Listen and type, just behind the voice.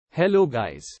Hello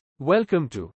guys. Welcome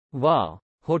to Wow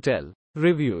Hotel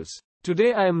Reviews.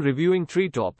 Today I am reviewing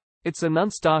Treetop. It's a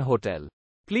non-star hotel.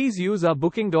 Please use our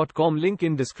booking.com link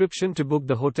in description to book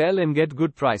the hotel and get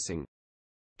good pricing.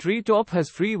 Treetop has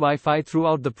free Wi-Fi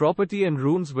throughout the property and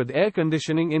rooms with air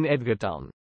conditioning in Edgartown.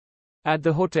 At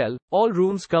the hotel, all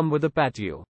rooms come with a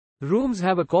patio. Rooms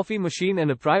have a coffee machine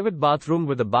and a private bathroom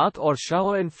with a bath or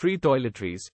shower and free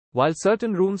toiletries, while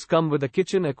certain rooms come with a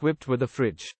kitchen equipped with a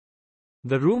fridge.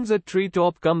 The rooms at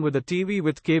Treetop come with a TV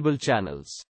with cable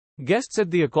channels. Guests at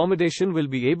the accommodation will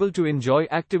be able to enjoy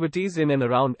activities in and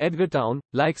around Edgartown,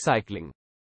 like cycling.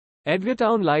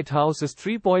 Edgartown Lighthouse is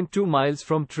 3.2 miles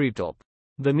from Treetop.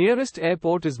 The nearest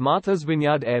airport is Martha's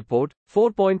Vineyard Airport,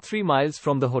 4.3 miles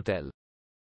from the hotel.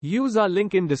 Use our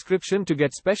link in description to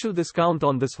get special discount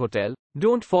on this hotel.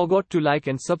 Don't forget to like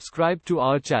and subscribe to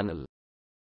our channel.